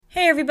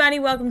Hey everybody,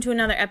 welcome to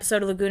another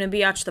episode of Laguna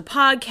Biatch, the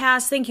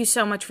podcast. Thank you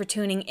so much for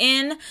tuning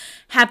in.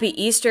 Happy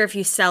Easter if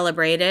you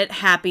celebrate it.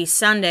 Happy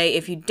Sunday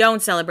if you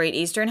don't celebrate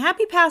Easter. And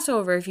happy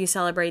Passover if you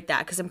celebrate that,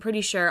 because I'm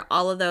pretty sure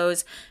all of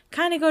those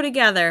kind of go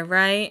together,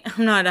 right?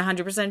 I'm not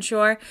 100%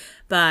 sure,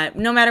 but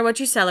no matter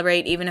what you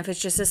celebrate, even if it's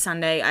just a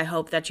Sunday, I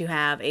hope that you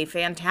have a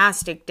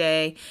fantastic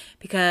day,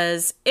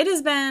 because it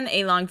has been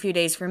a long few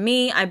days for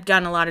me. I've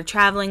done a lot of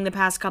traveling the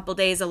past couple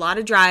days, a lot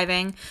of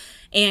driving.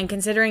 And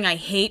considering I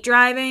hate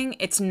driving,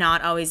 it's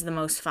not always the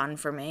most fun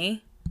for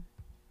me.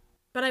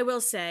 But I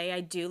will say,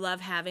 I do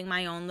love having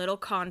my own little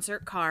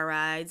concert car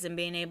rides and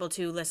being able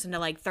to listen to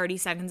like 30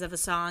 seconds of a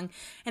song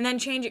and then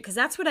change it, because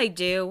that's what I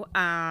do.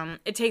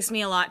 It takes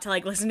me a lot to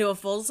like listen to a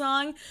full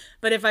song,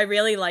 but if I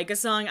really like a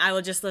song, I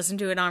will just listen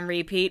to it on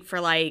repeat for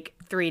like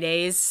 3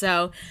 days.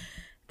 So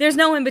there's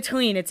no in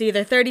between. It's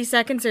either 30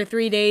 seconds or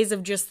 3 days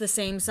of just the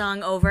same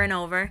song over and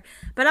over.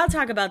 But I'll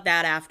talk about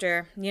that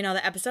after,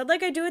 the episode,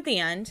 like I do at the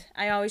end.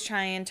 I always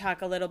try and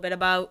talk a little bit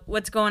about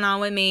what's going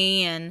on with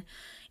me and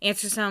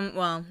answer some,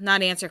 well,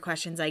 not answer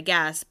questions, I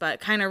guess,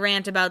 but kind of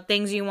rant about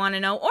things you want to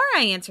know. Or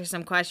I answer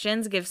some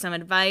questions, give some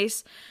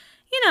advice.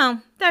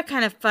 That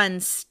kind of fun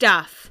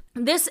stuff.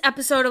 This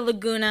episode of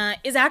Laguna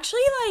is actually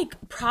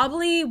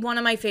probably one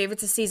of my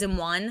favorites of season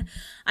 1.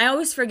 I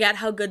always forget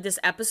how good this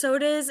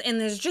episode is, and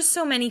there's just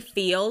so many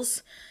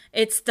feels.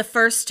 It's the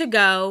first to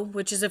go,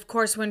 which is of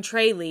course when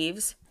Trey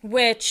leaves,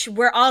 which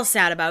we're all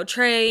sad about.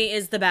 Trey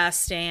is the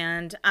best,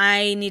 and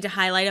I need to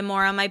highlight him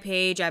more on my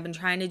page. I've been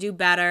trying to do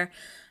better,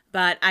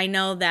 but I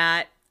know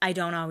that I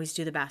don't always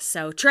do the best.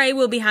 So Trey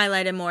will be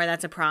highlighted more,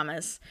 that's a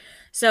promise.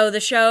 So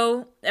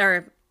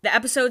the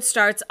episode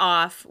starts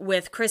off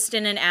with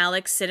Kristen and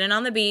Alex sitting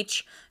on the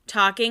beach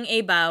talking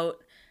about,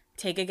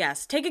 take a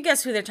guess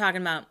who they're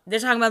talking about. They're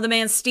talking about the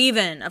man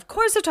Steven. Of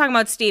course they're talking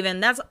about Steven.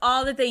 That's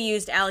all that they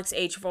used Alex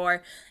H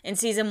for in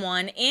season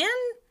 1 and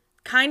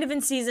kind of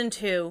in season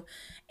 2.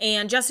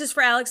 And justice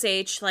for Alex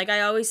H, like I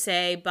always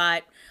say,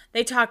 but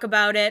they talk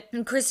about it.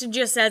 And Kristen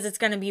just says it's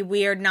going to be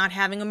weird not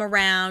having him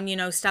around,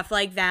 stuff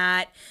like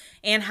that.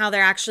 And how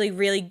they're actually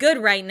really good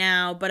right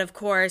now, but of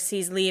course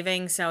he's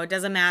leaving, so it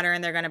doesn't matter,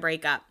 and they're gonna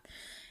break up.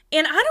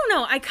 And I don't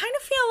know, I kind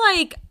of feel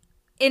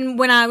like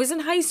when I was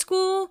in high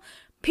school,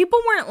 people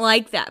weren't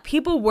like that.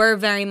 People were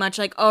very much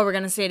like, oh, we're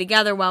gonna stay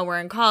together while we're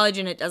in college,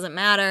 and it doesn't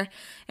matter,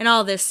 and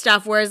all this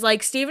stuff. Whereas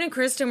Steven and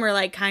Kristen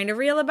were kind of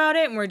real about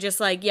it, and we're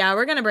just yeah,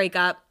 we're gonna break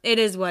up. It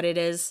is what it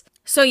is.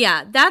 So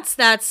yeah, that's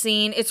that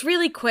scene. It's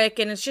really quick,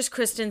 and it's just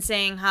Kristen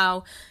saying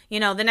how,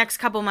 the next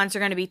couple months are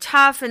going to be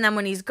tough, and then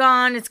when he's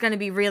gone, it's going to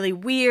be really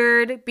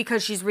weird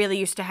because she's really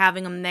used to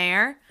having him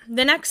there.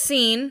 The next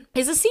scene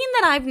is a scene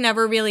that I've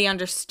never really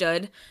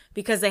understood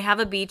because they have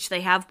a beach,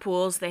 they have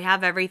pools, they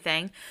have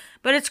everything.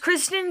 But it's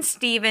Kristen and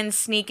Steven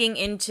sneaking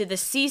into the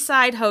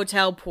Seaside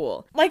Hotel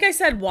pool. Like I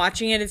said,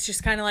 watching it, it's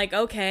just kind of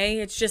okay,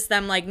 it's just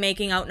them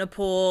making out in a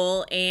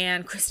pool,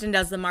 and Kristen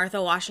does the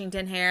Martha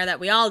Washington hair that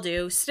we all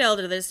do still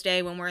to this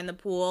day when we're in the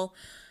pool.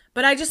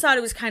 But I just thought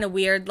it was kind of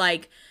weird,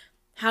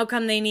 how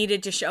come they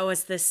needed to show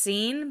us this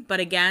scene? But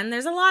again,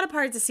 there's a lot of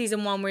parts of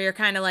season 1 where you're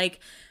kind of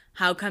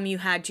how come you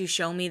had to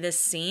show me this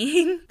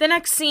scene? The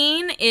next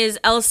scene is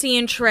Elsie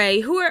and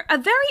Trey, who are a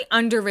very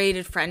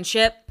underrated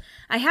friendship.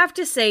 I have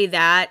to say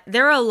that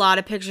there are a lot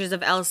of pictures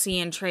of Elsie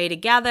and Trey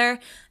together.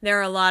 There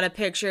are a lot of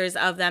pictures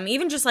of them,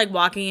 even just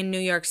walking in New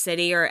York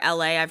City or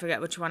LA, I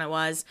forget which one it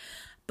was.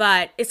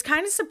 But it's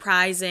kind of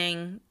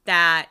surprising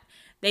that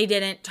they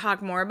didn't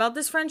talk more about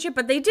this friendship,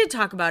 but they did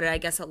talk about it, I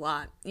guess, a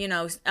lot.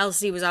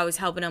 Elsie was always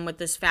helping them with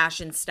this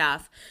fashion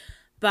stuff.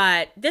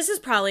 But this is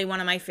probably one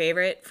of my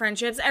favorite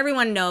friendships.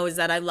 Everyone knows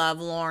that I love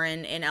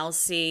Lauren and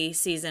Elsie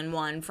season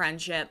 1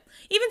 friendship.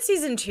 Even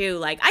season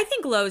 2, I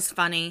think Lo's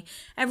funny.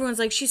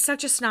 Everyone's she's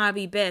such a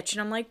snobby bitch.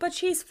 And I'm but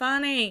she's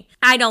funny.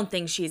 I don't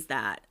think she's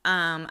that.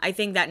 I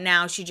think that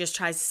now she just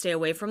tries to stay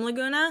away from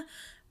Laguna.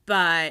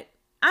 But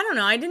I don't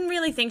know. I didn't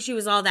really think she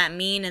was all that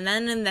mean. And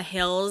then in the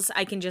hills,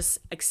 I can just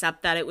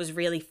accept that it was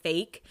really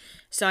fake.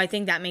 So I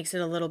think that makes it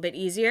a little bit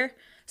easier.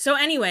 So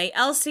anyway,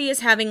 Elsie is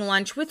having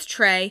lunch with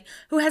Trey,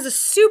 who has a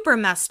super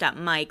messed up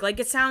mic.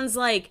 It sounds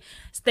like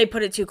they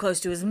put it too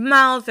close to his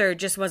mouth or it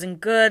just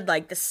wasn't good.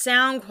 The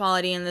sound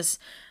quality in this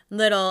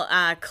little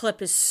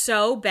clip is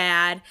so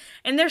bad.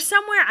 And there's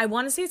somewhere, I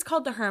want to say it's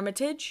called the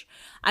Hermitage.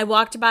 I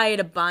walked by it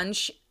a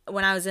bunch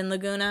when I was in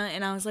Laguna,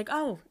 and I was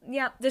oh,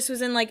 yeah, this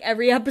was in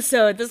every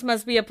episode. This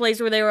must be a place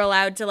where they were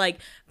allowed to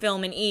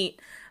film and eat.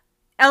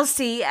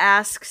 Elsie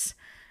asks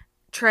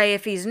Trey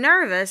if he's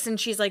nervous, and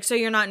she's so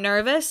you're not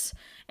nervous?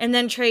 And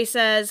then Trey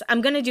says,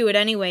 I'm going to do it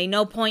anyway.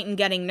 No point in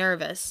getting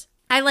nervous.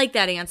 I like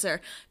that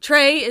answer.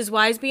 Trey is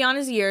wise beyond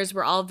his years.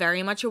 We're all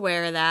very much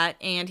aware of that.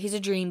 And he's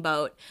a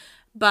dreamboat.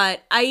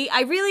 But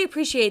I really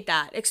appreciate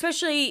that.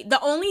 Especially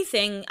the only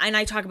thing, and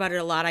I talk about it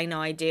a lot, I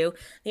know I do.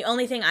 The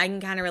only thing I can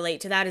kind of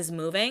relate to that is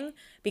moving.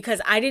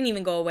 Because I didn't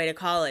even go away to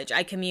college.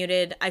 I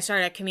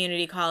started at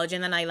community college,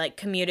 and then I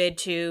commuted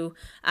to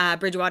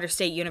Bridgewater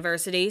State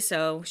University.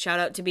 So shout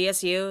out to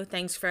BSU.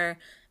 Thanks for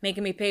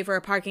making me pay for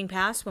a parking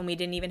pass when we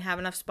didn't even have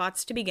enough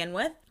spots to begin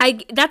with.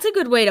 That's a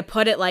good way to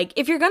put it. Like,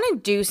 if you're going to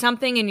do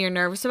something and you're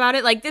nervous about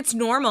it, like, it's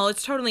normal.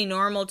 It's totally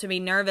normal to be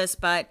nervous,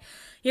 but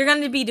you're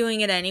going to be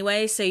doing it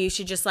anyway, so you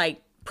should just,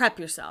 like, prep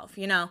yourself,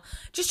 you know?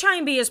 Just try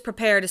and be as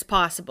prepared as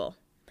possible.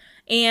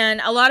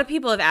 And a lot of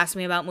people have asked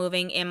me about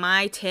moving, and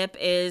my tip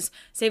is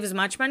save as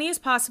much money as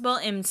possible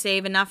and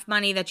save enough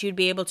money that you'd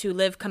be able to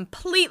live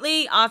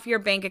completely off your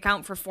bank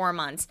account for 4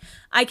 months.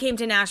 I came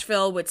to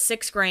Nashville with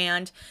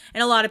 $6,000,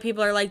 and a lot of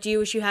people are like, do you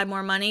wish you had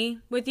more money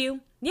with you?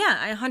 Yeah,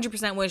 I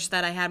 100% wish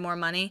that I had more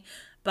money,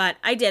 but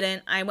I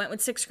didn't. I went with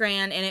 $6,000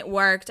 and it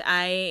worked.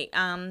 I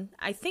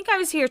think I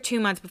was here 2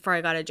 months before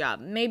I got a job,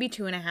 maybe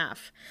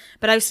 2.5.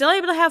 But I was still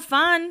able to have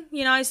fun.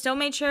 You know, I still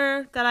made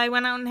sure that I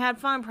went out and had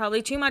fun,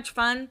 probably too much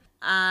fun.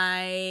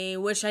 I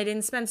wish I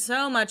didn't spend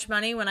so much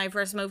money when I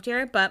first moved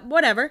here, but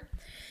whatever.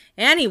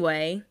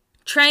 Anyway,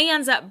 Trey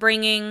ends up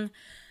bringing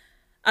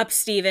up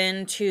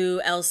Steven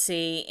to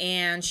Elsie,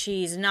 and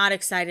she's not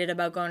excited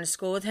about going to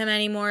school with him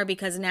anymore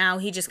because now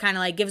he just kind of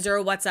like gives her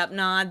a what's up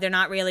nod. They're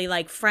not really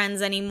like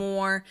friends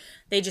anymore.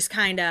 They just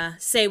kind of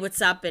say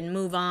what's up and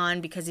move on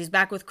because he's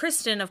back with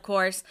Kristen, of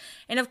course.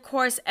 And of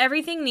course,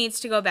 everything needs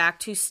to go back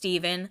to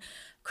Steven,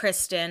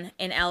 Kristen,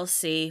 and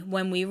Elsie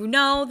when we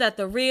know that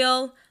the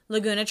real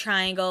Laguna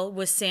Triangle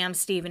was Sam,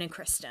 Steven, and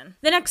Kristen.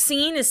 The next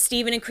scene is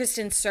Steven and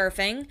Kristen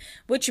surfing,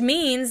 which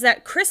means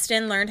that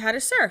Kristen learned how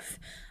to surf.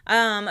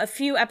 A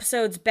few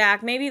episodes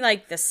back, maybe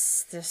like the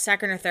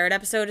second or third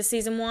episode of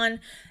season 1,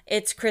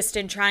 it's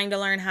Kristen trying to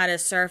learn how to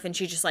surf, and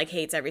she just like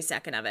hates every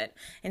second of it.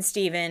 And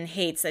Steven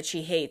hates that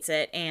she hates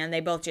it, and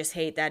they both just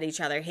hate that each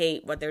other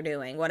hate what they're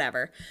doing,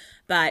 whatever.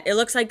 But it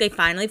looks like they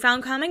finally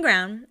found common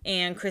ground,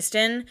 and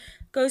Kristen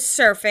goes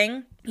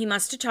surfing. He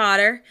must have taught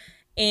her.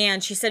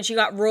 And she said she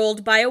got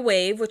rolled by a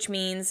wave, which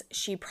means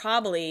she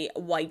probably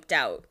wiped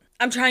out.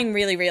 I'm trying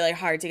really, really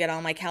hard to get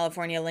all my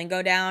California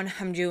lingo down.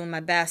 I'm doing my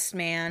best,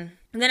 man.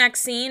 The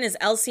next scene is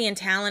Elsie and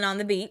Talon on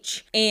the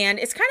beach. And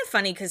it's kind of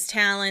funny because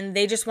Talon,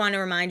 they just want to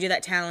remind you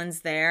that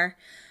Talon's there.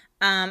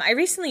 I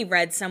recently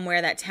read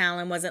somewhere that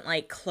Talon wasn't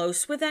like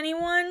close with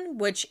anyone,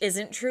 which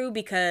isn't true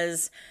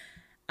because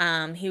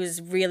he was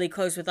really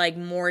close with like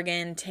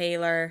Morgan,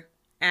 Taylor,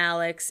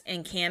 Alex,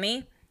 and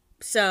Cammie.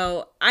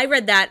 So I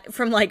read that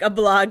from like a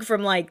blog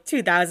from like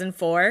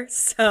 2004.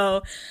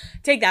 So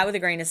take that with a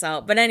grain of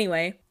salt. But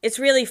anyway, it's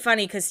really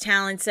funny because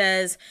Talon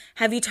says,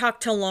 have you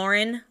talked to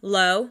Lauren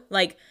Lowe?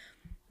 Like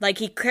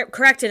he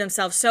corrected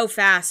himself so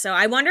fast. So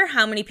I wonder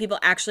how many people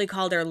actually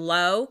called her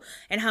Lowe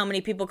and how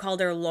many people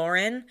called her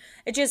Lauren.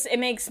 It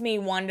makes me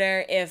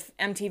wonder if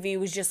MTV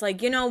was just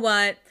like, you know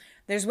what?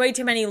 There's way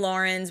too many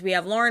Laurens. We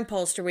have Lauren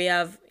Polster. We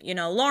have,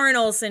 Lauren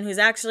Olson, who's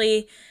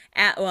actually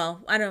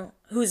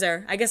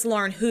Hooser. I guess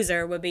Lauren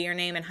Hooser would be your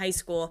name in high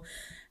school,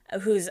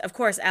 who's, of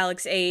course,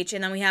 Alex H.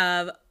 And then we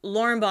have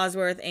Lauren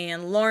Bosworth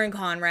and Lauren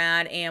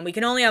Conrad, and we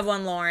can only have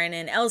one Lauren,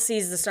 and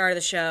Elsie's the star of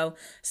the show.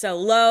 So,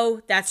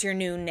 Lo, that's your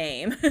new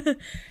name.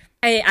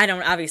 I don't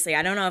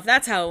know if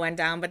that's how it went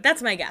down, but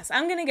that's my guess.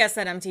 I'm going to guess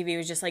that MTV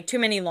was just like too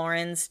many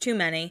Laurens, too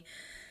many.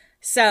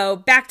 So,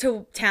 back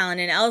to Talon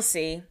and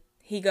Elsie.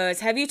 He goes,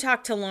 have you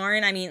talked to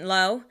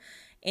Lo?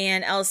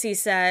 And Elsie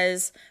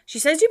says,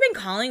 you've been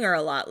calling her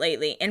a lot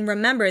lately. And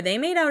remember, they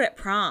made out at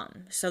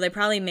prom. So they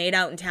probably made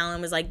out and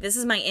Talon was like, this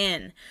is my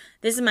in.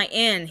 This is my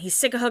in. He's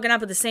sick of hooking up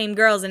with the same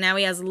girls and now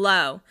he has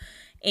Lo.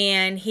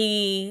 And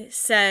he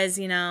says,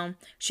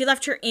 she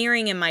left her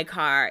earring in my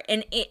car.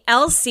 And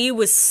Elsie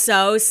was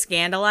so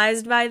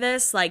scandalized by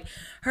this. Like,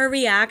 her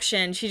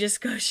reaction,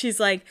 she's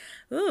like,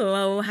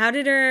 ooh, how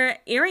did her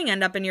earring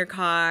end up in your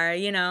car?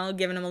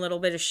 Giving him a little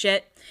bit of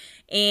shit.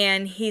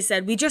 And he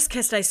said, we just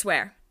kissed, I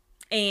swear.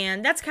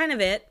 And that's kind of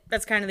it.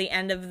 That's kind of the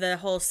end of the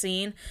whole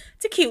scene.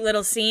 It's a cute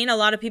little scene. A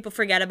lot of people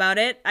forget about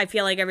it. I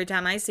feel like every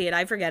time I see it,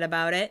 I forget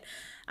about it.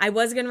 I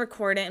was going to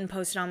record it and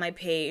post it on my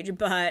page,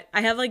 but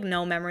I have like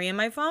no memory in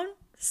my phone.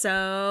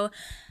 So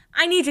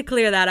I need to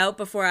clear that out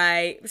before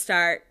I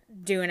start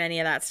doing any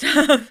of that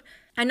stuff.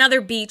 Another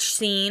beach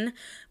scene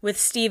with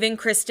Steven,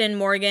 Kristen,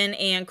 Morgan,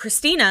 and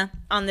Christina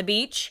on the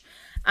beach.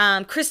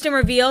 Kristen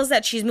reveals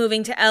that she's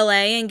moving to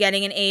LA and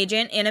getting an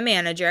agent and a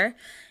manager.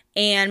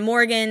 And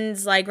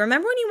Morgan's like,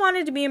 remember when you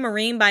wanted to be a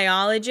marine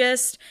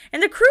biologist?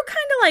 And the crew kind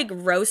of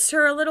like roasts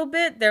her a little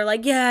bit. They're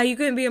like, yeah, you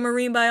couldn't be a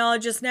marine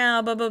biologist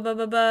now, blah, blah, blah,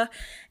 blah, blah.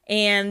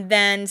 And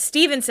then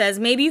Steven says,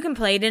 maybe you can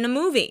play it in a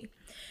movie.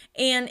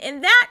 And in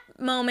that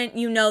moment,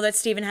 that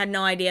Steven had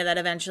no idea that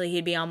eventually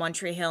he'd be on One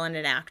Tree Hill and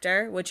an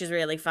actor, which is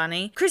really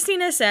funny.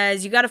 Christina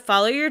says, you got to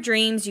follow your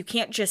dreams. You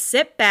can't just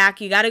sit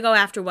back. You got to go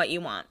after what you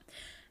want.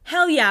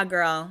 Hell yeah,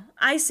 girl.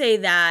 I say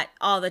that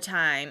all the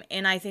time,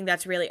 and I think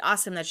that's really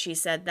awesome that she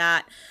said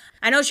that.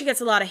 I know she gets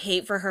a lot of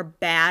hate for her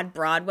bad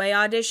Broadway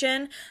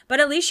audition, but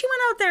at least she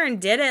went out there and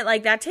did it.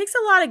 Like, that takes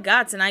a lot of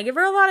guts, and I give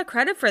her a lot of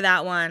credit for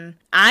that one.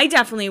 I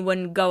definitely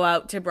wouldn't go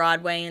out to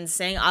Broadway and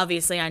sing.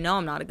 Obviously, I know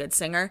I'm not a good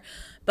singer,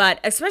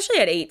 but especially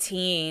at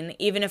 18,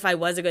 even if I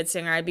was a good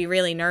singer, I'd be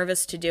really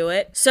nervous to do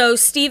it. So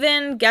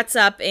Steven gets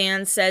up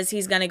and says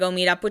he's going to go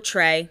meet up with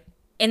Trey.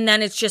 And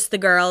then it's just the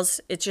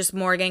girls. It's just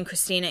Morgan,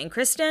 Christina, and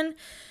Kristen.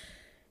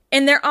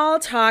 And they're all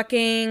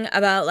talking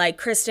about, like,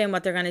 Kristen,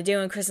 what they're going to do.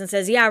 And Kristen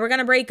says, yeah, we're going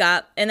to break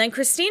up. And then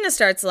Christina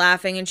starts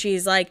laughing. And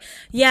she's like,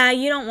 yeah,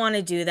 you don't want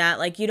to do that.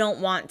 Like, you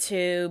don't want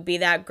to be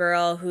that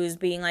girl who's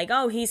being like,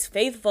 oh, he's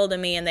faithful to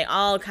me. And they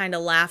all kind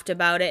of laughed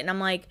about it. And I'm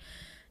like,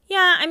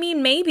 yeah, I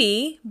mean,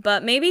 maybe.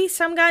 But maybe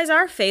some guys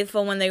are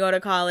faithful when they go to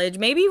college.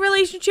 Maybe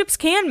relationships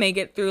can make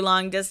it through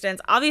long distance.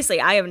 Obviously,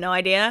 I have no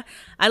idea.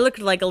 I looked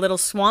like a little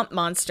swamp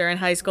monster in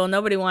high school.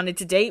 Nobody wanted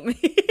to date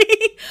me.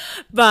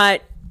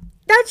 But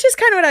that's just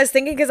kind of what I was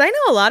thinking, because I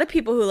know a lot of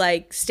people who,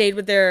 like, stayed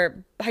with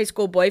their high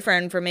school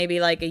boyfriend for maybe,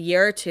 like, a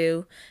year or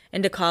two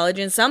into college,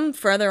 and some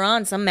further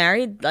on, some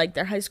married, like,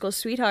 their high school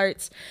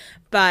sweethearts.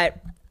 But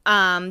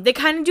they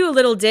kind of do a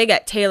little dig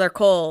at Taylor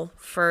Cole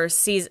for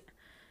season.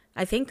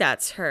 I think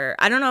that's her.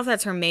 I don't know if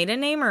that's her maiden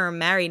name or her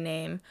married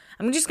name.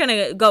 I'm just going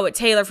to go with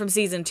Taylor from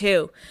season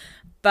 2.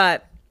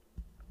 But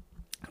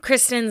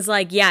Kristen's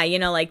like, yeah, you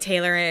know, like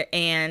Taylor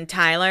and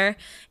Tyler.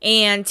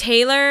 And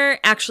Taylor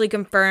actually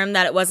confirmed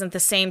that it wasn't the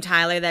same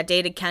Tyler that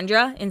dated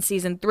Kendra in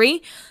season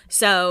 3.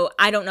 So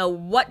I don't know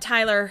what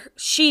Tyler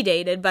she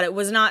dated, but it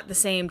was not the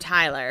same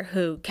Tyler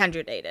who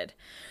Kendra dated.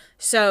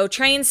 So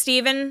Trey and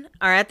Steven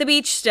are at the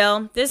beach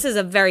still. This is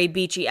a very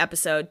beachy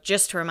episode,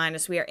 just to remind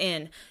us we are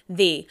in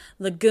the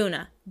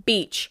Laguna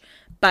Beach.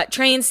 But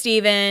Trey and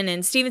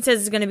Steven says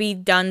it's going to be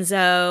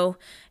Dunzo.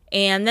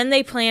 And then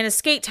they plan a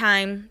skate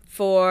time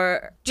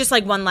for just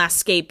like one last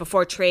skate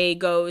before Trey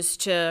goes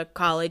to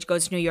college,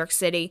 goes to New York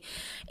City.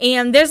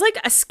 And there's like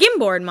a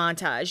skimboard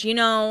montage. You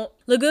know,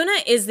 Laguna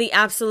is the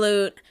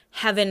absolute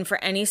heaven for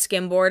any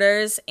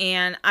skimboarders.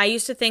 And I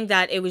used to think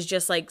that it was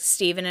just like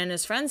Steven and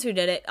his friends who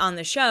did it on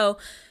the show,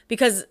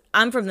 because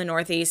I'm from the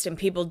Northeast and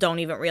people don't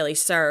even really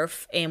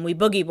surf and we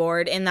boogie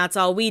board and that's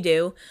all we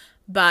do.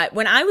 But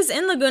when I was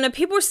in Laguna,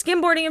 people were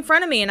skimboarding in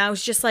front of me and I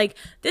was just like,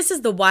 this is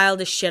the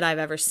wildest shit I've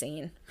ever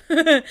seen.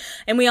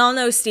 And we all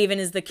know Steven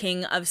is the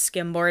king of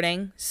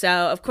skimboarding.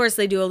 So, of course,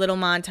 they do a little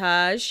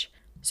montage.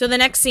 So the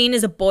next scene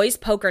is a boys'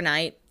 poker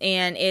night.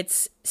 And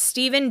it's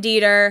Steven,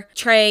 Dieter,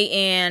 Trey,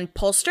 and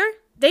Polster.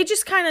 They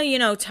just kind of, you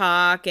know,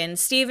 talk. And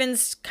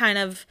Steven's kind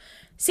of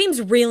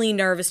seems really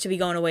nervous to be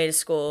going away to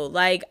school.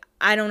 Like,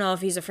 I don't know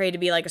if he's afraid to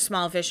be like a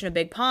small fish in a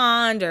big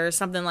pond or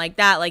something like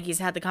that. Like he's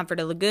had the comfort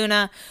of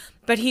Laguna.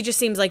 But he just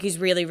seems like he's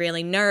really,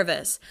 really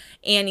nervous.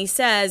 And he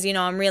says, you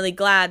know, I'm really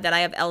glad that I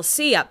have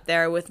LC up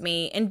there with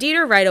me. And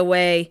Dieter right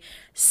away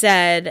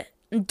said,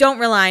 don't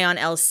rely on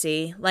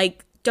LC.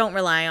 Like, don't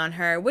rely on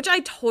her, which I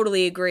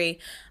totally agree.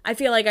 I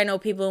feel like I know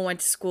people who went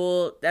to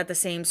school at the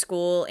same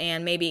school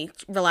and maybe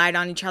relied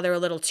on each other a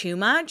little too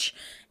much.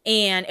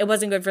 And it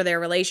wasn't good for their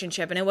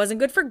relationship and it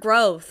wasn't good for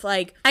growth.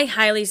 Like, I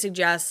highly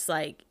suggest,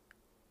 like,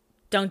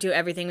 don't do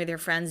everything with your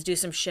friends. Do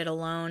some shit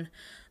alone.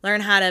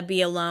 Learn how to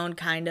be alone,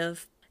 kind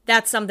of.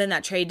 That's something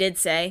that Trey did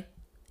say.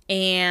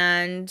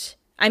 And,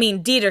 I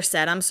mean, Dieter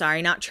said, I'm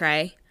sorry, not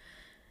Trey.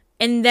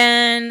 And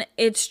then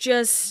it's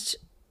just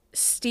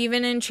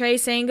Steven and Trey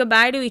saying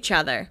goodbye to each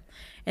other.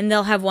 And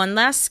they'll have one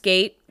last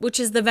skate, which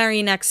is the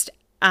very next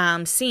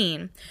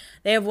scene.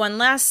 They have one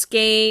last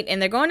skate,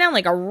 and they're going down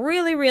like a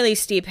really, really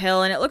steep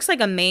hill, and it looks like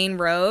a main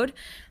road.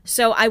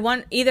 So I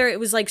want, either it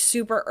was like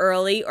super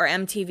early or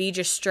MTV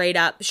just straight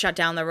up shut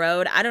down the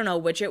road. I don't know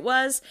which it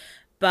was.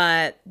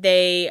 But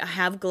they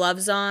have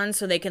gloves on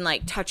so they can,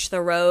 like, touch the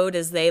road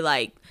as they,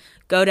 like,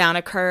 go down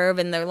a curve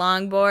in their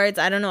longboards.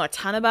 I don't know a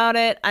ton about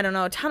it. I don't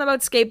know a ton about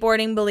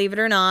skateboarding, believe it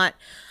or not.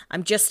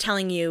 I'm just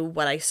telling you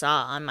what I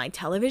saw on my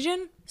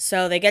television.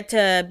 So they get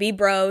to be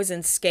bros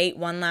and skate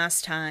one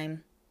last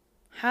time.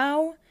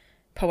 How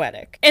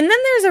poetic. And then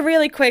there's a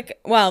really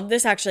quick, well,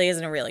 this actually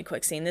isn't a really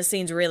quick scene. This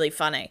scene's really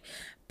funny.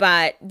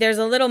 But there's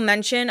a little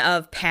mention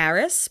of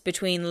Paris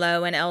between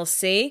Lo and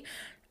LC.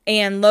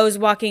 And Lo's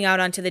walking out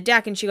onto the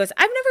deck and she goes,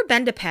 I've never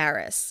been to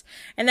Paris.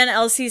 And then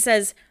LC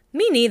says,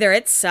 me neither,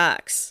 it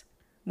sucks.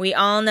 We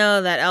all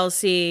know that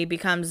LC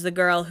becomes the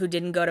girl who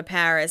didn't go to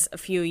Paris a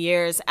few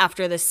years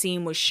after the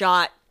scene was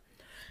shot.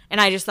 And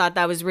I just thought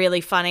that was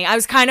really funny. I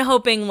was kind of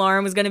hoping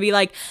Lauren was going to be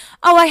like,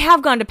 oh, I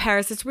have gone to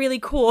Paris. It's really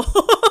cool.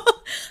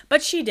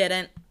 But she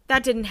didn't.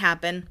 That didn't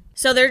happen.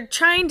 So they're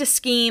trying to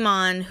scheme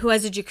on who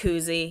has a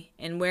jacuzzi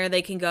and where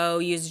they can go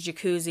use a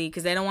jacuzzi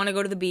because they don't want to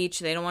go to the beach.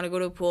 They don't want to go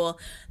to a pool.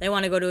 They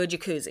want to go to a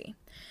jacuzzi.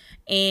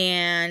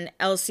 And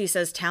LC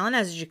says, Talon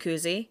has a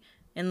jacuzzi.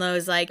 And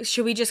Lo's like,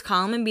 should we just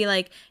call him and be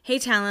like, hey,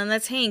 Talon,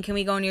 let's hang. Can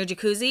we go in your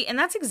jacuzzi? And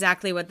that's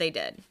exactly what they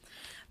did.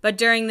 But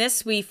during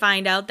this, we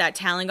find out that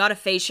Talon got a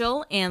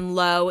facial and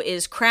Lo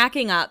is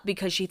cracking up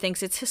because she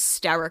thinks it's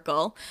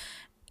hysterical.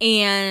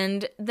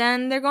 And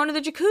then they're going to the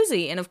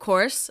jacuzzi. And of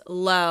course,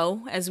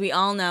 Lo, as we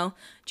all know,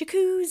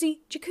 jacuzzi,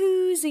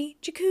 jacuzzi,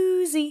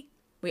 jacuzzi.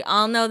 We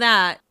all know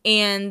that.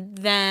 And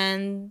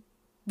then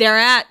they're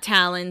at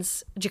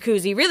Talon's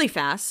jacuzzi really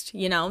fast.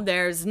 You know,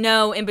 there's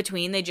no in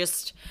between. They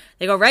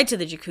go right to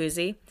the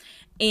jacuzzi.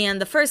 And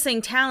the first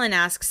thing Talon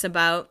asks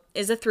about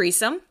is a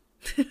threesome.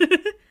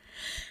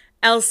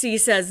 LC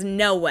says,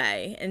 no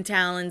way. And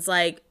Talon's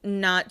like,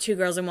 not 2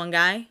 girls and 1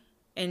 guy.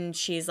 And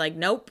she's like,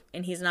 nope.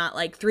 And he's not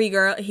like,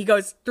 he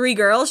goes, 3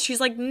 girls? She's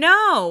like,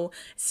 no,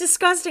 it's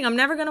disgusting. I'm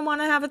never going to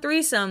want to have a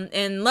threesome.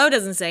 And Lo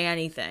doesn't say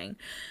anything.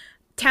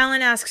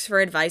 Talon asks for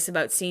advice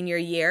about senior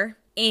year.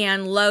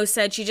 And Lo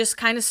said she just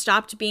kind of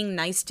stopped being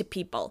nice to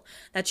people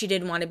that she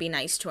didn't want to be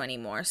nice to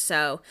anymore.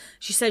 So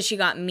she said she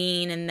got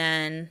mean, and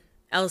then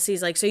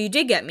Elsie's like, so you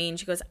did get mean?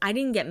 She goes, I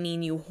didn't get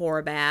mean, you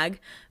whore bag.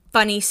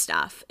 Funny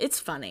stuff. It's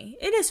funny.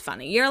 It is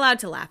funny. You're allowed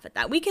to laugh at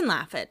that. We can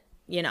laugh at,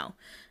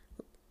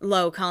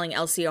 Lo calling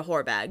Elsie a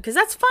whore bag, because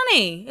that's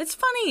funny. It's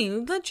funny.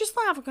 Let's just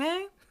laugh,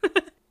 okay?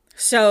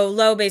 So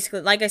Lo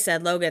basically, like I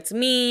said, Lo gets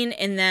mean,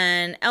 and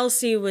then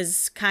Elsie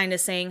was kind of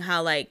saying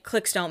how, like,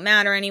 cliques don't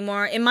matter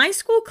anymore. In my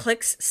school,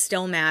 cliques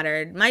still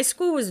mattered. My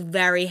school was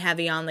very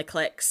heavy on the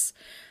cliques.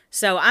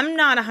 So I'm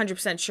not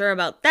 100% sure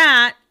about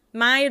that.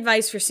 My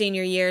advice for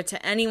senior year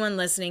to anyone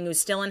listening who's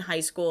still in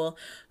high school,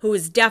 who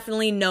is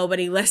definitely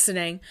nobody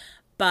listening,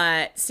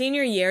 but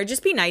senior year,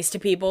 just be nice to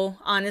people,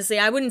 honestly.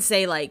 I wouldn't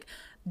say, like,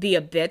 be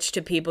a bitch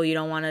to people you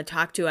don't want to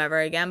talk to ever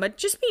again, but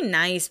just be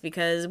nice,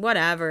 because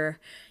whatever.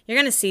 You're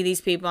going to see these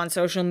people on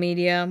social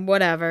media,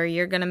 whatever.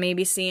 You're going to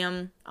maybe see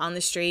them on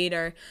the street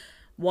or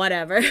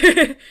whatever.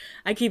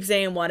 I keep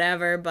saying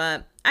whatever,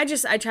 but I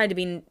tried to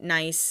be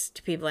nice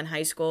to people in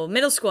high school.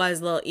 Middle school, I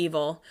was a little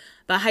evil,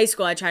 but high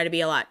school, I tried to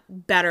be a lot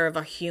better of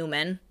a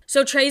human.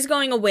 So Trey's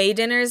going away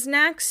dinners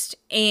next,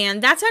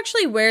 and that's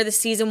actually where the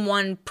season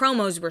 1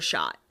 promos were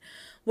shot,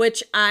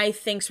 which I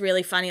think's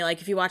really funny.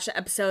 Like, if you watch the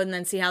episode and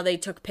then see how they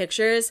took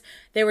pictures,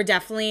 they were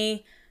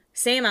definitely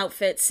same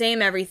outfit,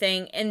 same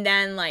everything, and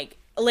then, like,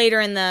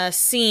 later in the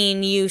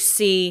scene, you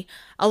see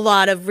a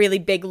lot of really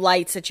big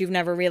lights that you've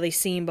never really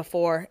seen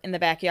before in the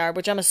backyard,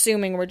 which I'm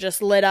assuming were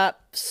just lit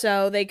up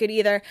so they could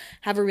either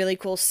have a really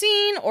cool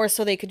scene or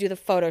so they could do the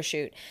photo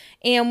shoot.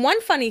 And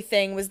one funny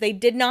thing was they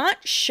did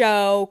not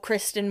show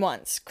Kristen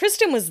once.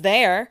 Kristen was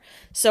there,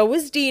 so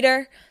was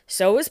Dieter,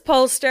 so was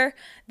Polster.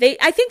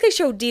 I think they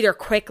showed Dieter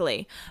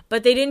quickly,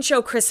 but they didn't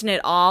show Kristen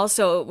at all,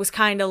 so it was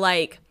kind of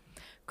like,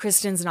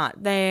 Kristen's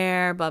not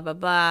there, blah, blah,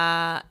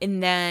 blah.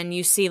 And then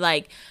you see,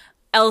 like,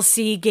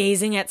 Elsie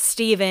gazing at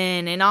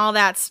Steven and all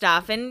that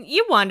stuff. And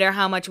you wonder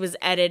how much was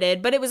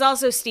edited, but it was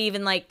also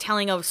Steven, like,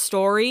 telling a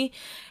story.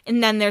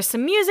 And then there's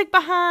some music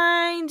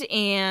behind,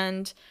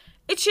 and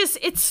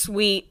it's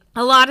sweet.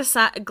 A lot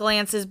of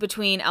glances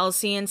between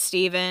Elsie and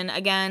Steven.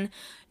 Again,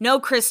 no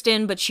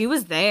Kristen, but she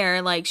was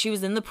there. Like, she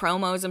was in the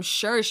promos. I'm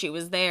sure she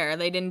was there.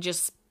 They didn't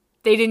just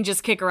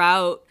kick her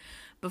out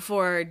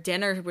before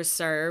dinner was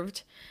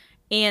served.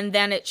 And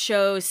then it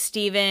shows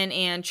Steven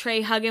and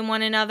Trey hugging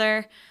one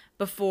another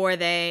before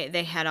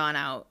they head on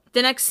out.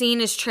 The next scene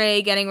is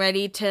Trey getting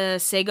ready to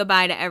say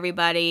goodbye to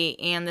everybody,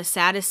 and the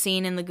saddest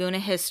scene in Laguna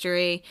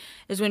history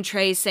is when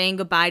Trey's saying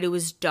goodbye to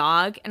his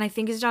dog, and I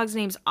think his dog's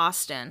name's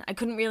Austin. I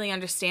couldn't really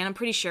understand. I'm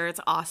pretty sure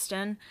it's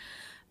Austin.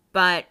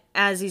 But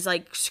as he's,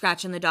 like,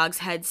 scratching the dog's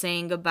head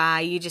saying goodbye,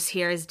 you just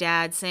hear his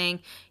dad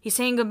saying, he's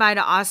saying goodbye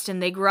to Austin.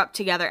 They grew up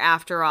together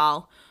after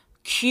all.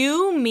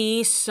 Cue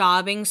me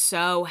sobbing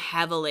so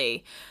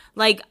heavily.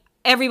 Like,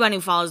 everyone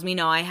who follows me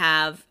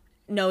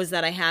knows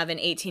that I have an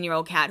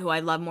 18-year-old cat who I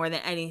love more than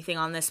anything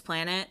on this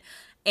planet.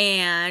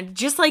 And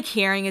just, like,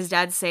 hearing his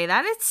dad say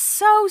that, it's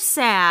so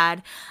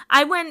sad.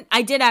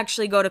 I did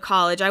actually go to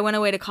college. I went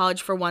away to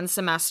college for 1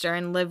 semester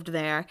and lived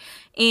there.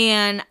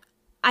 And,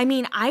 I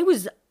mean, I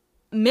was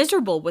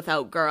miserable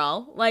without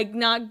Girl. Like,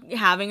 not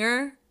having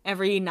her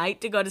every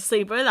night to go to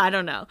sleep with. I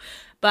don't know.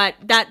 But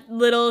that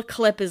little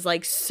clip is,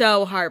 like,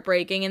 so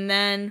heartbreaking. And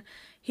then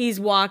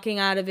he's walking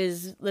out of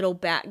his little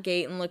back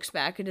gate and looks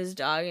back at his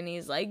dog, and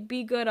he's like,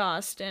 be good,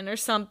 Austin, or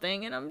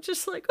something. And I'm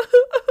just like,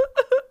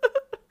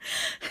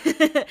 don't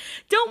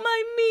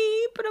mind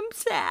me, but I'm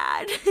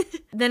sad.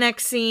 The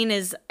next scene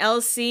is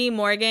Elsie,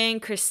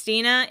 Morgan,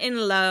 Christina,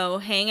 and Lo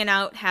hanging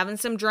out, having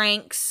some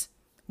drinks.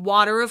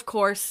 Water, of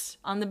course,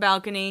 on the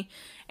balcony.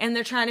 And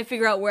they're trying to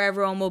figure out where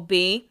everyone will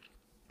be.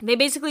 They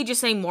basically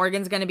just say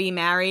Morgan's going to be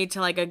married to,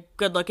 like, a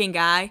good-looking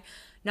guy.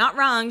 Not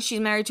wrong, she's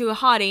married to a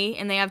hottie,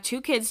 and they have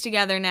 2 kids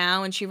together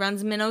now, and she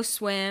runs Minnow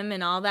Swim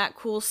and all that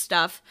cool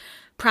stuff.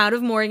 Proud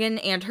of Morgan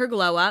and her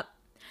glow-up.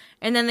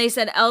 And then they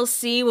said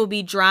Elsie will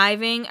be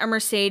driving a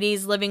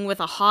Mercedes, living with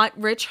a hot,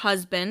 rich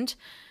husband.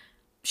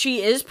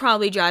 She is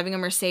probably driving a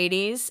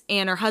Mercedes,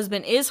 and her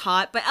husband is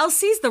hot, but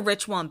Elsie's the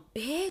rich one.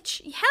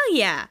 Bitch, hell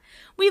yeah.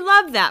 We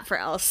love that for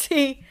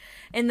Elsie.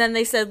 And then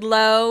they said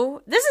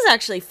Lo. This is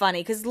actually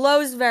funny, because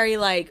Lo's very,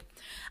 like,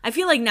 I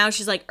feel like now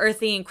she's, like,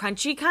 earthy and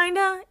crunchy, kind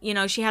of. You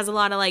know, she has a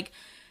lot of, like,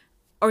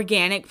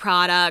 organic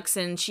products,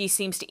 and she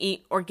seems to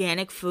eat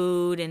organic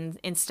food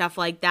and stuff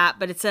like that.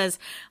 But it says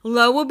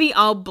Lo will be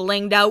all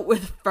blinged out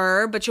with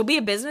fur, but she'll be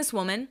a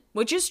businesswoman,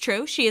 which is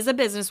true. She is a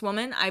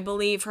businesswoman. I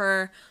believe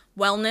her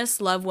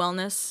Wellness, Love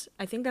Wellness,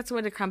 I think that's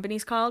what the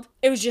company's called.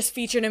 It was just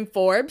featured in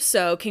Forbes,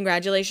 so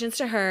congratulations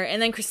to her.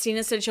 And then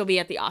Christina said she'll be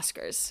at the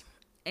Oscars.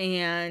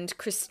 And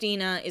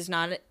Christina is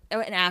not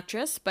an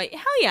actress, but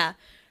hell yeah.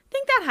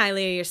 Think that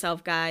highly of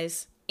yourself,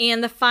 guys.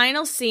 And the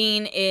final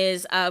scene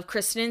is of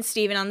Kristen and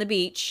Steven on the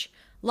beach.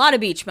 A lot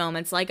of beach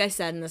moments, like I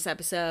said in this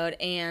episode,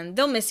 and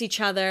they'll miss each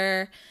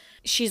other.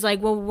 She's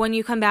like, well, when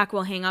you come back,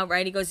 we'll hang out,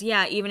 right? He goes,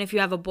 yeah, even if you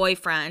have a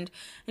boyfriend.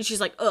 And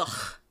she's like,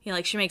 ugh. You know,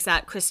 like, she makes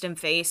that Kristen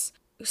face.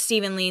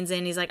 Steven leans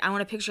in. He's like, I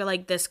want a picture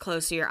like this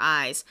close to your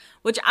eyes,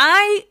 which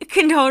I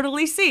can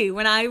totally see.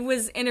 When I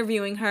was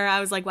interviewing her, I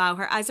was like, wow,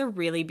 her eyes are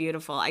really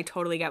beautiful. I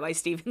totally get why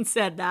Steven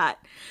said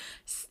that.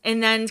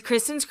 And then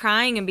Kristen's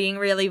crying and being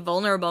really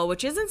vulnerable,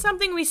 which isn't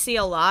something we see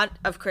a lot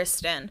of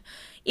Kristen.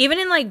 Even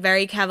in, like,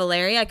 Very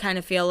Cavallari, I kind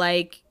of feel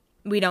like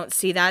we don't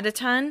see that a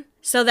ton.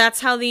 So that's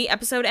how the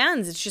episode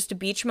ends. It's just a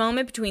beach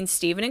moment between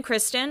Steven and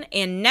Kristen.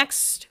 And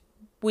next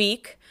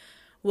week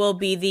will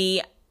be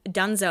the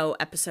Dunzo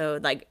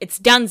episode. Like, it's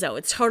Dunzo.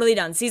 It's totally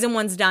done. Season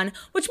 1's done,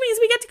 which means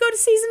we get to go to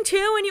season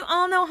 2, and you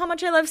all know how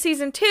much I love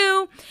season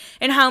 2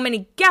 and how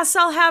many guests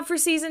I'll have for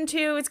season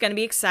 2. It's going to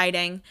be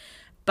exciting.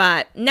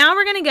 But now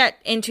we're going to get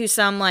into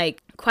some,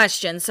 like,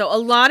 questions. So a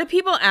lot of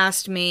people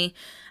asked me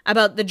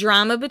about the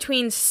drama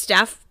between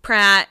Steph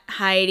Pratt,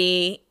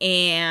 Heidi,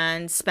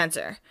 and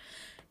Spencer.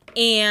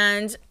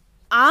 And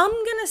I'm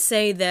going to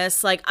say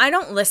this, like, I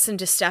don't listen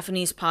to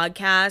Stephanie's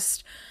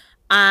podcast.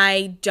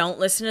 I don't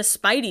listen to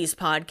Spidey's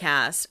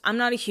podcast. I'm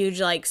not a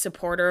huge, like,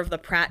 supporter of the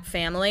Pratt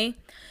family.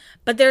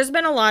 But there's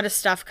been a lot of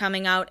stuff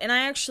coming out. And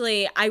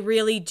I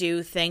really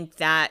do think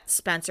that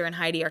Spencer and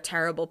Heidi are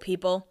terrible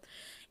people.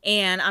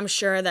 And I'm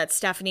sure that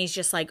Stephanie's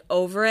just, like,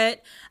 over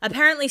it.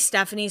 Apparently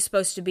Stephanie's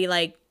supposed to be,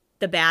 like,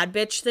 the bad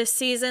bitch this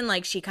season.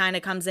 Like, she kind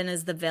of comes in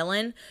as the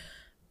villain.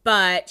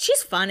 But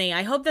she's funny.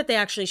 I hope that they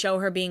actually show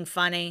her being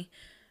funny.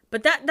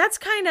 But that's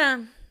kind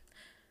of,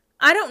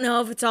 I don't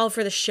know if it's all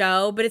for the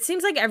show, but it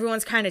seems like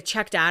everyone's kind of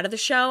checked out of the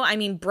show. I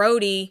mean,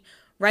 Brody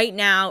right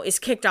now is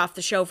kicked off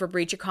the show for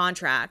breach of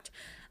contract.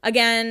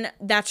 Again,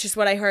 that's just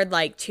what I heard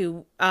like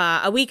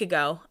a week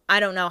ago. I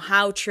don't know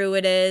how true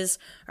it is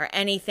or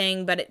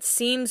anything, but it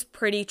seems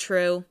pretty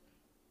true.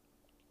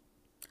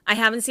 I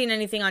haven't seen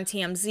anything on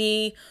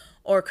TMZ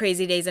or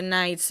Crazy Days and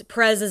Nights.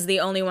 Perez is the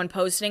only one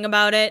posting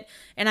about it.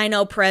 And I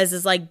know Perez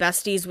is like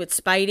besties with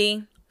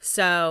Spidey.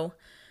 So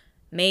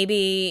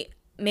maybe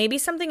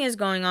something is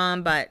going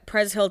on, but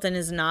Perez Hilton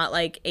is not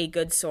like a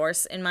good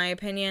source in my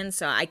opinion.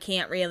 So I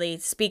can't really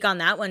speak on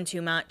that one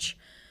too much.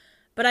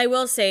 But I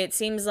will say it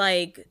seems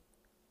like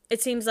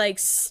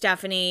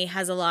Stephanie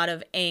has a lot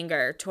of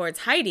anger towards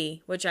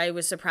Heidi, which I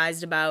was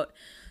surprised about.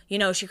 You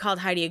know, she called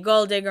Heidi a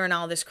gold digger and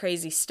all this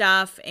crazy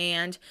stuff.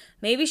 And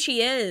maybe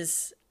she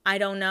is. I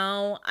don't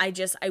know. I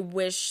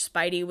wish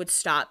Spidey would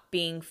stop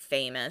being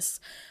famous.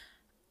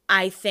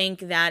 I think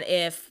that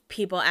if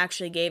people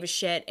actually gave a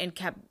shit and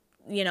kept,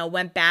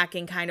 went back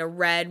and kind of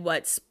read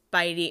what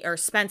Spidey or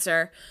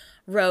Spencer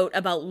wrote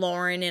about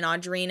Lauren and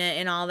Audrina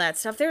and all that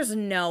stuff, there's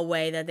no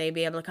way that they'd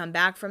be able to come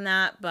back from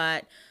that.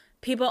 But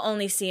people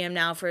only see him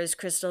now for his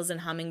crystals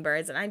and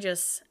hummingbirds. And I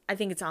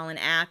think it's all an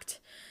act.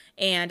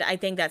 And I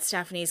think that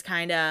Stephanie's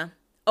kind of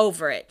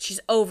over it.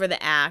 She's over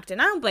the act.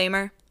 And I don't blame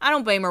her. I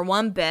don't blame her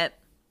one bit.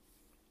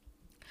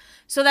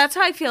 So that's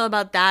how I feel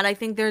about that. I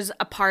think there's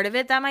a part of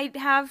it that might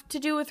have to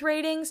do with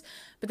ratings,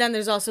 but then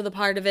there's also the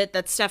part of it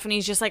that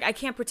Stephanie's just like, I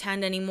can't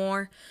pretend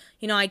anymore.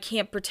 I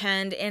can't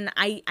pretend. And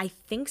I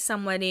think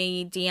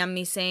somebody DM'd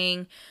me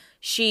saying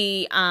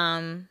she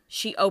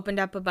opened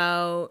up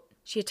about,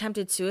 she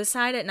attempted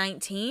suicide at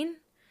 19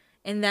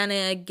 and then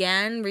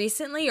again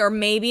recently, or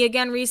maybe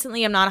again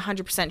recently. I'm not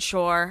 100%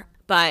 sure,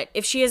 but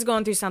if she is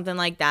going through something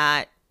like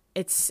that,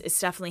 it's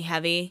definitely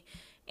heavy.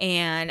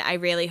 And I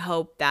really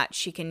hope that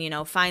she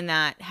can, find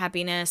that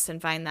happiness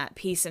and find that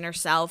peace in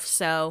herself.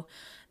 So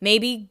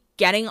maybe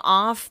getting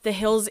off the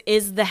hills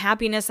is the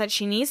happiness that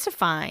she needs to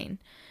find.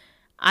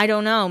 I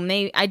don't know.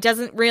 Maybe it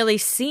doesn't really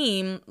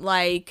seem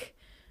like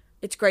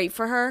it's great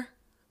for her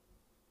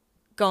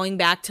going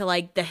back to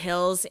like the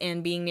hills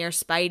and being near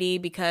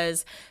Spidey,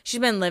 because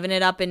she's been living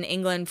it up in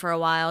England for a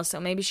while.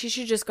 So maybe she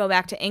should just go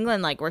back to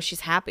England, like where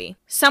she's happy.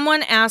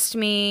 Someone asked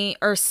me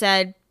or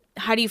said,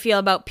 how do you feel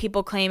about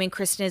people claiming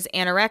Kristen is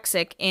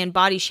anorexic and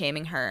body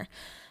shaming her?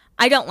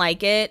 I don't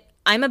like it.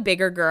 I'm a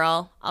bigger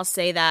girl. I'll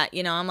say that.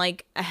 I'm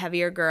like a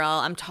heavier girl.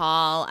 I'm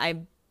tall.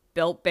 I'm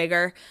built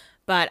bigger.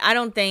 But I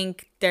don't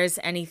think there's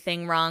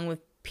anything wrong with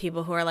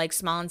people who are like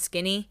small and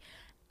skinny.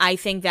 I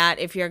think that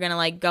if you're going to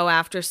like go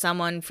after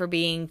someone for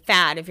being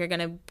fat, if you're going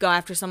to go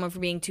after someone for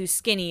being too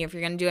skinny, if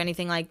you're going to do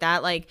anything like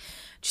that, like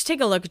just take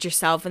a look at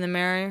yourself in the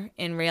mirror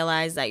and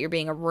realize that you're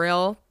being a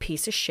real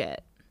piece of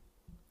shit.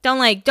 Don't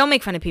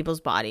make fun of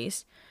people's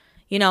bodies.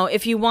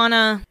 If you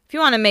wanna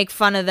make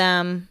fun of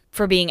them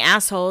for being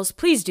assholes,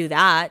 please do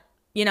that.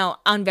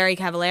 On Very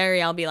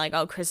Cavallari, I'll be like,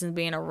 oh, Kristen's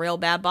being a real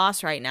bad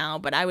boss right now,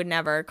 but I would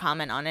never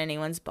comment on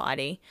anyone's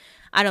body.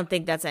 I don't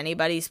think that's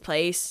anybody's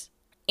place.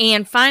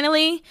 And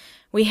finally,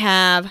 we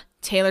have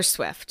Taylor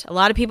Swift. A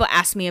lot of people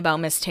ask me about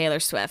Miss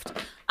Taylor Swift.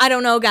 I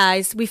don't know,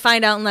 guys. We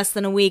find out in less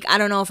than a week. I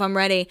don't know if I'm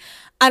ready.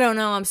 I don't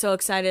know. I'm so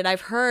excited.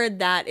 I've heard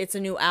that it's a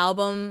new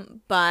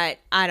album, but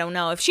I don't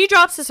know. If she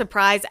drops a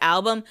surprise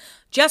album,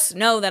 just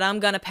know that I'm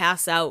going to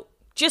pass out.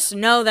 Just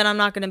know that I'm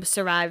not going to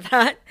survive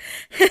that.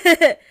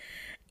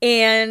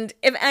 And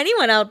if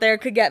anyone out there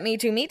could get me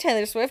to meet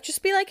Taylor Swift,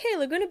 just be like, hey,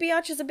 Laguna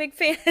Biatch is a big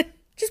fan.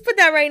 Just put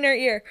that right in her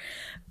ear.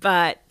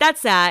 But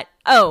that's that.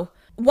 Oh,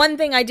 one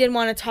thing I did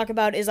want to talk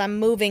about is I'm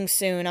moving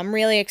soon. I'm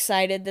really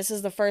excited. This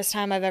is the first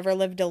time I've ever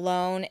lived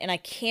alone, and I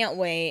can't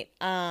wait.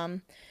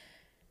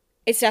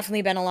 It's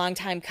definitely been a long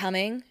time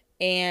coming,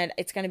 and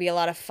it's going to be a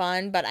lot of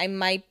fun, but I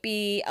might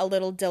be a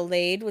little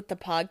delayed with the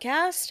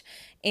podcast,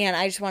 and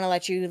I just want to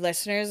let you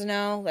listeners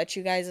know, let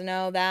you guys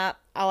know that.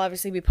 I'll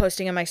obviously be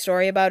posting in my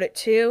story about it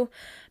too,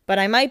 but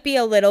I might be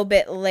a little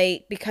bit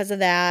late because of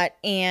that,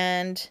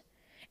 and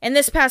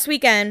this past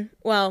weekend,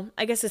 well,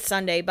 I guess it's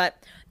Sunday,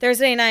 but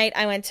Thursday night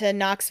I went to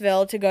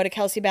Knoxville to go to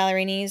Kelsea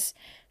Ballerini's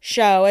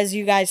show, as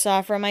you guys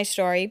saw from my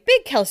story.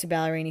 Big Kelsea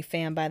Ballerini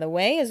fan, by the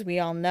way, as we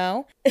all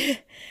know. It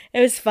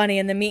was funny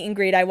in the meet and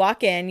greet. I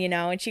walk in,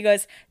 and she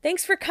goes,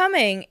 thanks for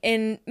coming.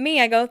 And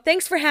I go,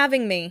 thanks for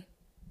having me.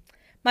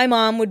 My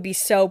mom would be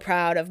so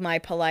proud of my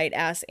polite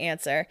ass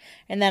answer.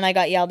 And then I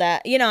got yelled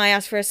at. I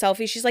asked for a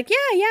selfie. She's like,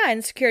 yeah.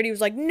 And security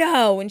was like,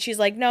 no. And she's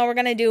like, no, we're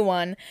going to do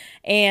one.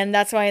 And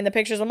that's why in the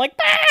pictures I'm like,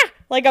 bah!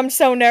 Like, I'm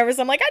so nervous.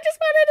 I'm like, I just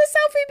wanted a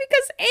selfie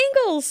because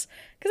angles.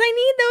 Because I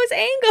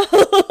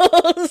need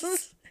those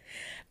angles.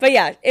 But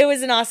yeah, it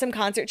was an awesome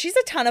concert. She's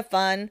a ton of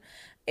fun.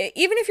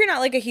 Even if you're not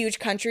like a huge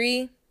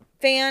country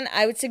fan,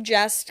 I would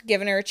suggest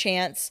giving her a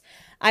chance.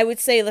 I would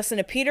say listen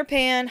to Peter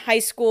Pan, High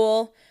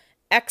School,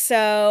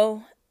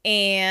 EXO,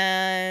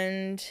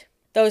 and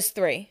those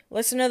three.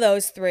 Listen to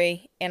those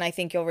three, and I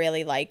think you'll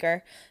really like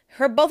her.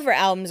 Both of her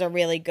albums are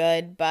really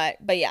good, but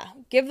yeah,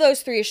 give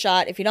those three a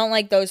shot. If you don't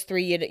like those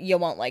three, you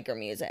won't like her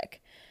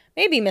music.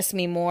 Maybe Miss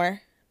Me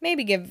More.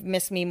 Maybe give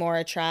Miss Me More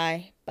a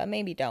try, but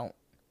maybe don't.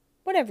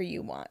 Whatever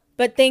you want.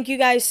 But thank you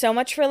guys so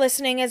much for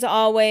listening, as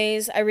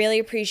always. I really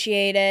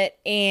appreciate it.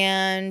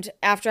 And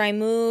after I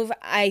move,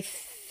 I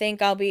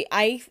think I'll be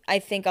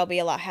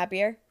a lot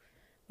happier,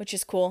 which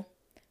is cool.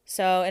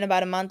 So in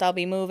about a month, I'll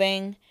be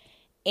moving.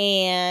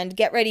 And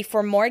get ready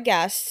for more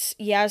guests.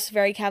 Yes,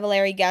 Very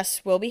Cavallari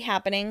guests will be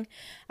happening.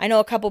 I know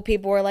a couple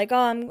people were like,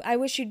 I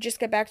wish you'd just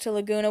get back to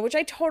Laguna, which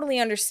I totally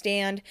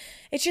understand.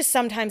 It's just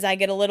sometimes I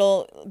get a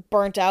little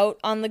burnt out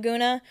on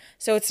Laguna,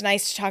 so it's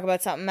nice to talk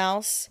about something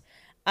else.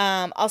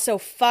 Also,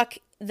 fuck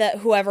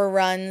whoever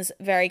runs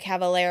Very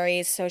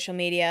Cavallari's social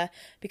media,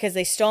 because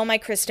they stole my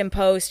Kristen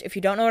post. If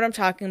you don't know what I'm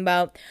talking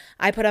about,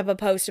 I put up a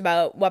post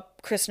about what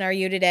Kristen are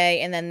you today,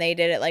 and then they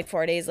did it like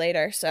 4 days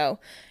later. So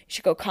you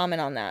should go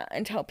comment on that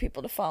and tell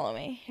people to follow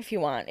me if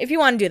you want. If you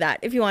want to do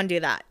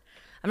that.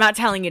 I'm not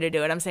telling you to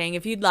do it. I'm saying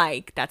if you'd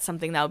like, that's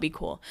something that would be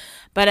cool.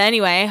 But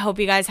anyway, I hope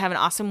you guys have an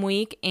awesome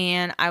week,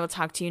 and I will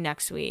talk to you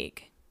next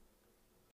week.